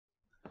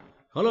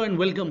Hello and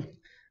welcome.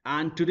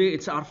 And today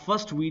it's our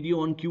first video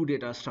on queue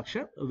data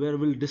structure where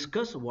we'll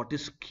discuss what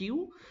is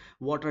queue,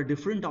 what are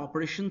different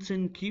operations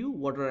in queue,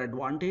 what are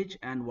advantage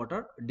and what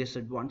are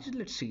disadvantages.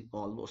 Let's see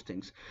all those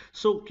things.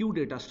 So queue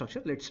data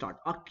structure, let's start.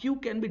 A queue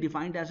can be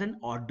defined as an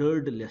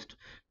ordered list.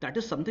 That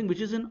is something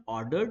which is an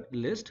ordered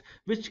list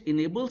which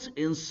enables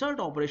insert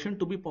operation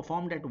to be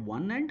performed at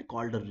one end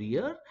called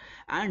rear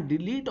and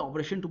delete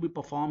operation to be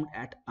performed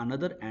at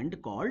another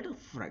end called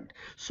front.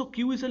 So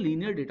queue is a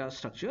linear data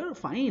structure,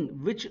 fine,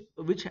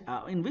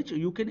 in which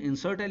you can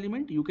insert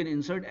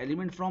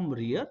element from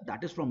rear,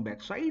 that is from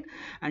back side,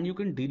 and you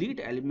can delete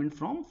element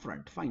from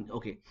front, fine.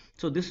 Okay,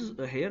 so this is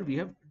here we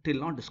have till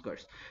now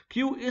discussed.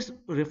 Queue is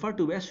referred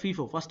to as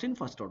FIFO, first in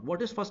first out.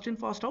 What is first in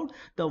first out?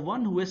 The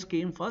one who has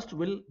came first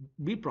will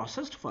be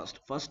processed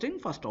first in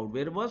first out,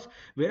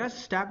 whereas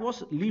stack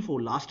was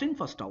LIFO, last in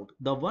first out.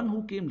 The one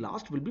who came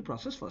last will be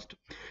processed first.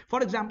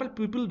 For example,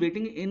 people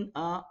waiting in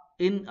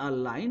a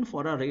line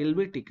for a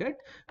railway ticket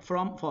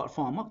from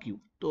a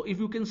queue. So if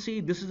you can see,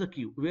 this is a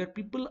queue where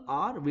people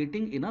are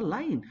waiting in a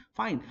line,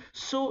 fine.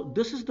 So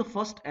this is the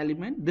first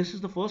element, this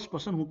is the first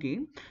person who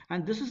came,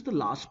 and this is the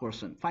last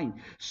person,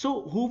 fine.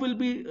 So who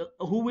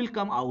will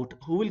come out,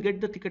 who will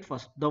get the ticket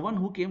first? The one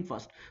who came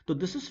first. So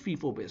this is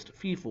FIFO based,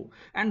 FIFO.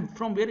 And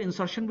from where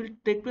insertion will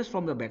take place?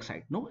 From the back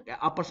side. No,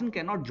 a person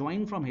cannot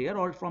join from here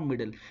or from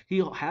middle,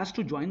 he has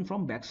to join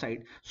from back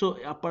side. So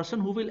a person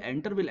who will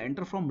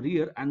enter from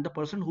rear, and the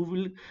person who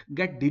will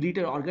get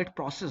deleted or get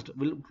processed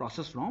will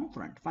process from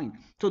front, fine.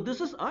 So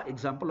this is an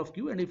example of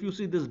queue. And if you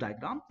see this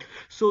diagram,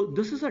 so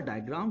this is a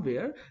diagram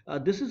where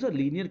this is a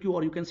linear queue,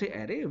 or you can say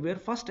array, where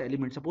first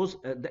element, suppose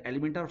the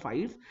element are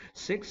 5,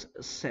 6,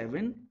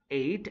 7,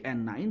 8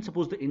 and 9.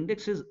 Suppose the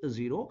index is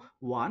 0,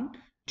 1,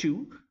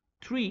 2,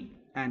 3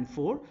 and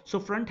 4. So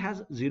front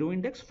has 0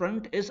 index,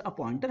 front is a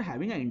pointer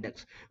having an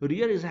index,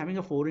 rear is having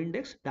a 4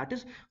 index, that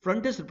is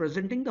front is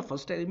representing the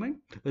first element,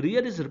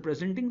 rear is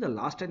representing the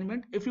last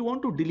element. If you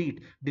want to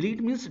delete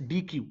means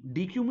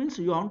dq means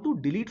you want to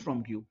delete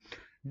from queue.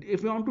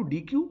 If you want to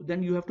dq,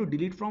 then you have to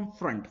delete from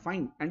front,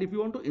 fine. And if you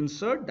want to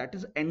insert, that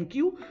is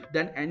nq,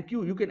 then nq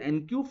you can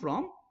nq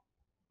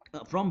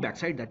from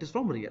backside, that is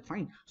from rear,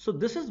 fine. So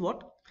this is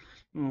what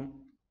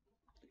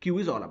queue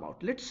is all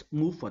about. Let's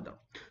move further.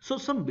 So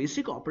some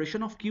basic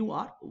operation of queue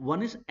are,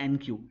 one is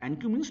nq.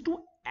 Nq means to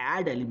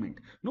add element.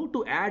 No,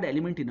 to add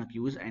element in a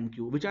queue is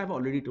nq, which I have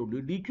already told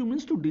you. Dq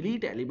means to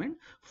delete element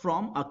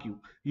from a queue.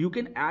 You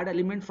can add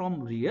element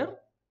from rear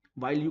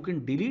while you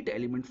can delete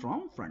element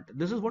from front.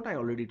 This is what I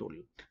already told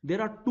you.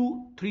 There are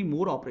 3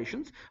 more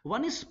operations.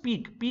 One is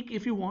peek. Peek,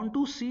 if you want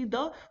to see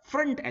the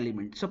front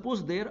element.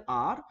 Suppose there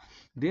are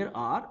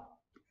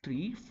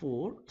 3,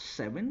 4,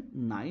 7,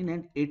 9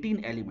 and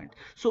 18 element.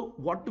 So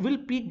what will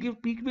peek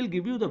give? Peek will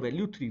give you the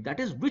value 3. That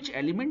is which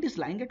element is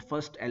lying at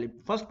first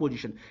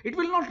position. It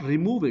will not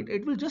remove it.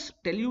 It will just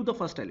tell you the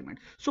first element.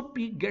 So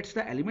peek gets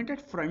the element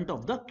at front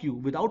of the queue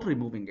without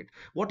removing it.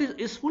 What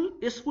is full?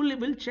 Is full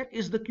will check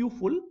is the queue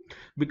full,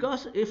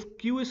 because if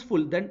queue is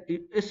full, then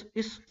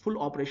is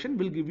full operation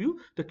will give you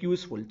the queue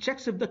is full.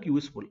 Checks if the queue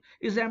is full.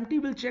 Is empty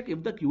will check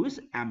if the queue is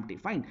empty,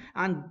 fine.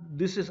 And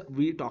this is,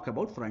 we talk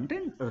about front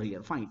and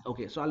rear, fine.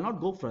 Okay, so I'll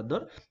not go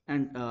further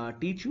and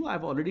teach you.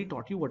 I've already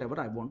taught you whatever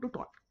I want to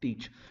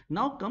teach.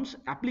 Now comes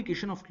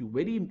application of queue,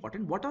 very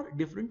important. What are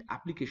different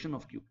application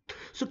of queue?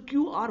 So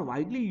queue are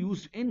widely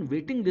used in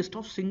waiting list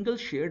of single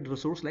shared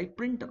resource like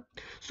printer.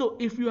 So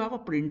if you have a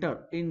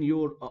printer in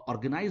your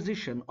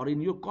organization or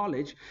in your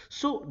college,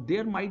 so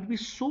there might be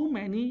so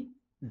many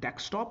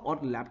desktop or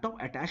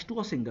laptop attached to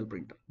a single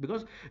printer,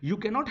 because you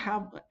cannot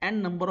have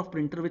n number of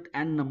printer with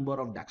n number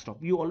of desktop.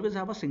 You always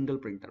have a single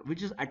printer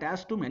which is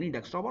attached to many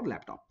desktop or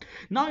laptop.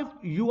 Now if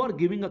you are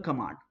giving a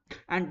command,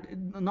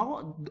 and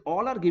now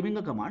all are giving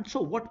a command,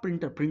 so what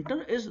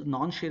printer is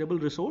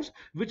non-shareable resource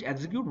which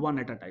execute one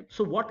at a time.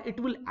 So what it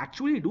will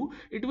actually do,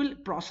 it will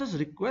process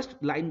request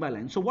line by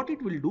line. So what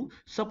it will do,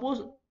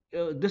 suppose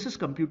this is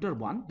computer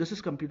 1, this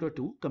is computer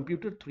 2,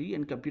 computer 3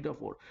 and computer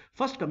 4.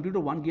 First computer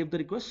 1 gave the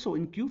request, so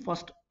in queue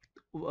first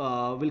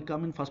will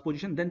come in first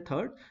position, then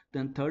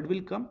third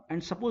will come,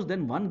 and suppose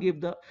then one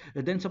gave the,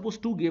 then suppose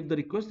 2 gave the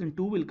request, then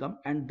 2 will come,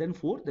 and then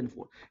 4, then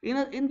 4.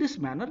 In this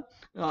manner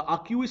a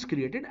queue is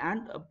created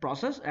and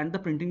process, and the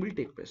printing will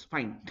take place,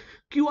 fine.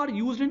 Queue are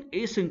used in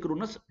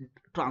asynchronous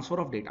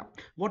transfer of data.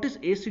 What is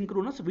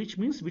asynchronous? Which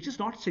means which is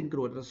not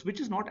synchronous,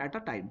 which is not at a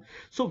time.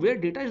 So where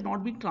data is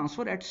not being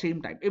transferred at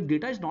same time. If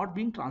data is not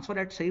being transferred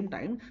at same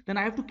time, then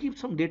I have to keep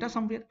some data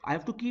somewhere, I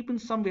have to keep in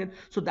somewhere.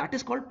 So that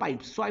is called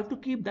pipes. So I have to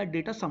keep that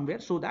data somewhere,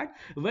 so that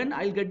when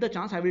I'll get the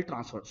chance I will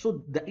transfer.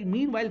 So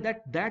meanwhile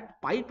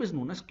that pipe is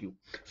known as queue.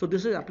 So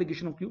this is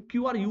application of queue.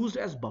 Queue are used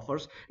as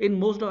buffers in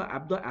most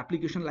of the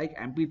application like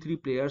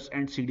MP3 players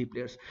and CD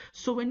players.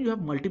 So when you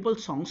have multiple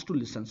songs to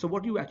listen, so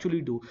what you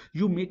actually do,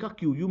 you make a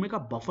queue, you make a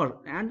buffer,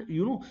 and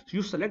you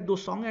select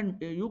those song and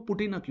you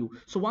put in a queue.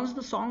 So once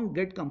the song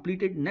get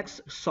completed,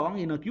 next song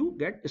in a queue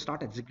get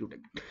start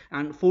executing.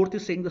 And fourth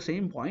is saying the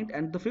same point,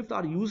 and the fifth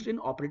are used in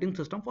operating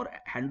system for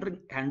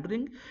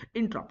handling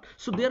interrupt.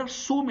 So there are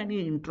so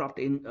many interrupt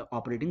in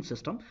operating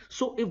system.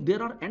 So if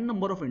there are n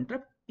number of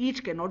interrupt,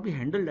 each cannot be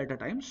handled at a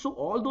time, so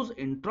all those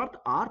interrupt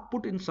are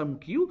put in some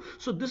queue.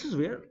 So this is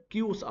where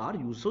queues are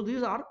used. So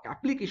these are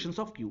applications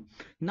of queue.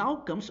 Now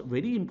comes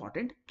very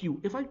important, queue.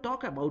 If I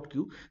talk about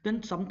queue,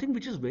 then something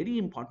which is very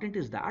important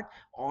is that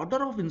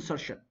order of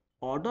insertion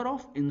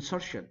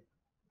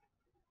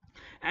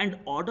and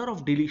order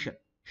of deletion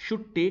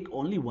should take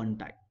only one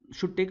time,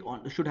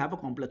 should have a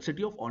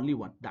complexity of only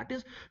one. That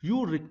is,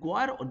 you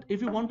require,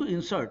 if you want to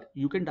insert,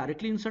 you can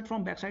directly insert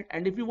from backside,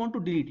 and if you want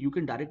to delete, you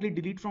can directly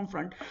delete from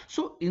front.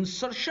 So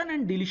insertion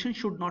and deletion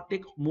should not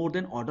take more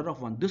than order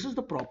of one. This is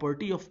the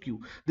property of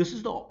queue. This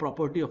is the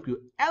property of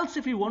queue. Else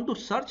if you want to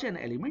search an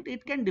element,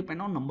 it can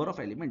depend on number of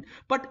element.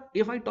 But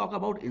if I talk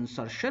about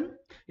insertion, and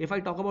if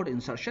I talk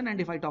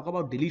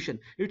about deletion,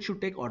 it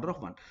should take order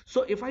of one.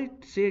 So if I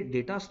say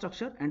data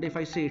structure and if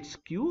I say it's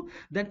queue,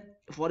 then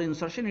for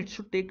insertion it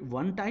should take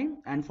one time,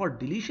 and for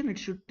deletion it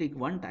should take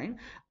one time.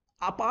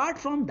 Apart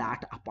from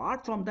that,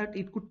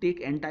 it could take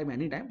n time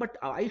anytime, but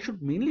I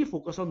should mainly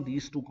focus on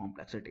these two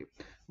complexity.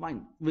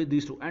 Fine, with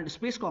these two. And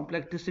space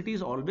complexity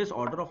is always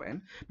order of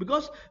n,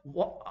 because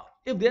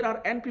if there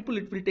are n people,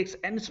 it will take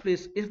n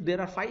space. If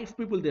there are 5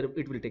 people there,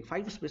 it will take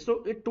 5 space.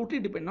 So it totally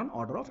depends on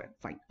order of n.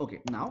 Fine.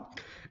 Okay, now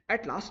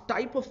at last,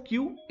 type of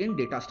queue in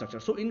data structure.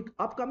 So in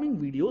upcoming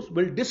videos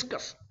we'll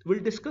discuss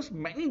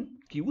many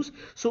queues.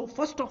 So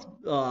first of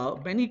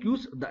many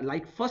queues,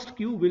 like first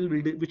queue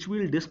which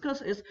we will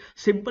discuss is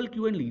simple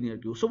queue and linear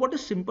queue. So what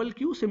is simple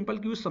queue? Simple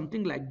queue is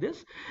something like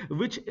this,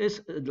 which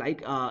is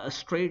like a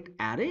straight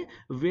array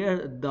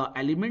where the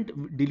element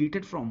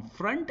deleted from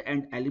front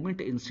and element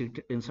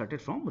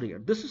inserted from rear.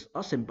 This is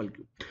a simple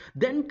queue.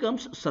 Then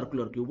comes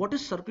circular queue. What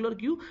is circular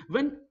queue?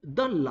 When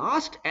the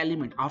last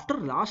element, after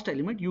last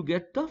element, you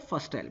get the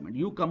first element,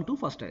 you come to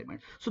first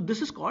element. So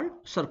this is called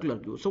circular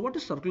queue. So what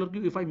is circular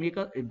queue? If I make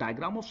a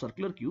diagram of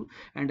circular queue,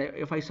 and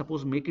if I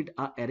suppose make it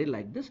a array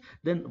like this,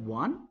 then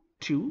 1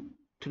 2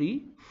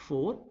 3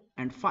 4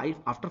 and 5,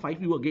 after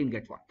 5 you again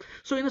get 1.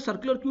 So in a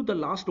circular queue, the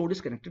last node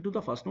is connected to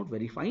the first node.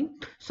 Very fine.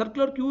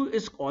 Circular queue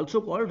is also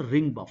called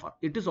ring buffer.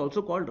 It is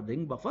also called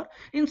ring buffer.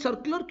 In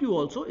circular queue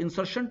also,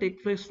 insertion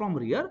takes place from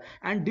rear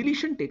and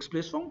deletion takes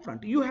place from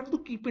front. You have to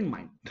keep in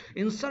mind,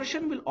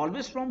 insertion will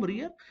always from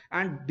rear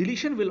and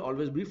deletion will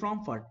always be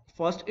from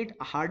first. It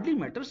hardly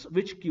matters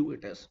which queue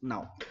it is.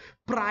 Now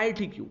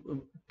priority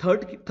queue,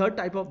 third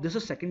type of, this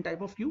is second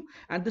type of queue,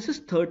 and this is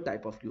third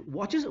type of queue.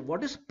 What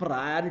is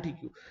priority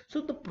queue? So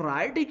the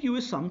priority queue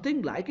is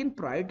something like, in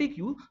priority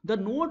queue the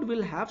node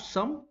will have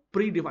some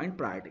predefined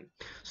priority.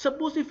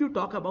 Suppose if you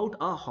talk about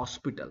a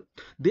hospital,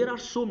 there are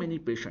so many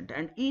patients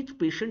and each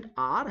patient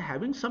are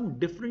having some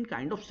different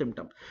kind of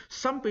symptom.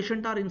 Some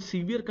patients are in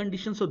severe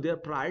condition, so their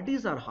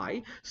priorities are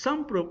high.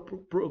 Some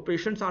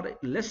patients are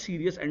less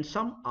serious and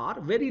some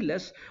are very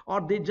less, or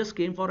they just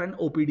came for an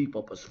OPD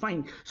purpose.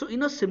 Fine. So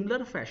in a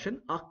similar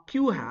fashion, a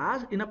queue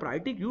has, in a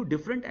priority queue,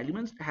 different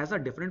elements has a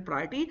different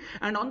priority,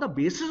 and on the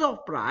basis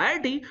of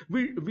priority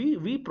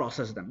we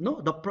process them.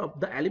 No,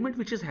 the element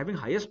which is having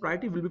highest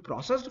priority will be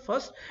processed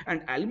first,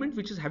 and element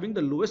which is having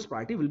the lowest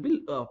priority will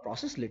be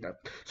processed later.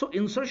 So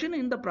insertion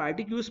in the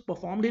priority queue is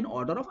performed in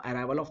order of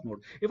arrival of node.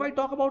 If I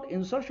talk about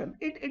insertion,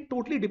 it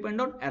totally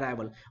depends on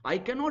arrival. I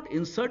cannot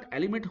insert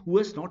element who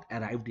has not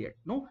arrived yet.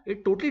 No,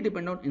 it totally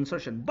depends on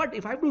insertion. But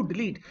if I have to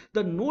delete,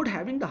 the node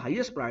having the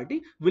highest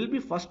priority will be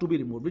first to be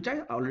removed, which I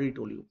already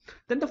told you.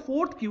 Then the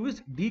fourth queue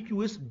is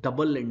DQ, is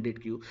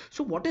double-ended queue.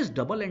 So what is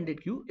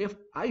double-ended queue? If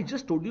I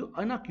just told you,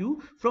 in a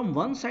queue, from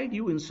one side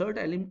you insert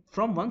element,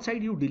 from one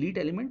side you delete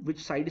element,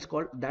 which side is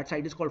called, that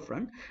side is called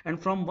front,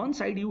 and from one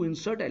side you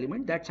insert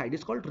element, that side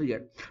is called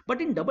rear.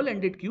 But in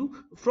double-ended queue,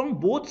 from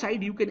both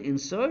side you can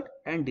insert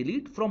and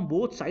delete, from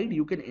both side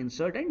you can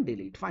insert and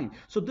delete. Fine.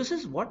 So this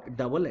is what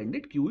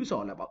double-ended queue is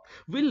all about.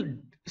 We'll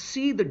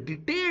see the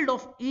detailed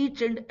of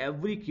each and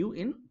every queue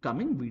in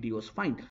coming videos. Fine.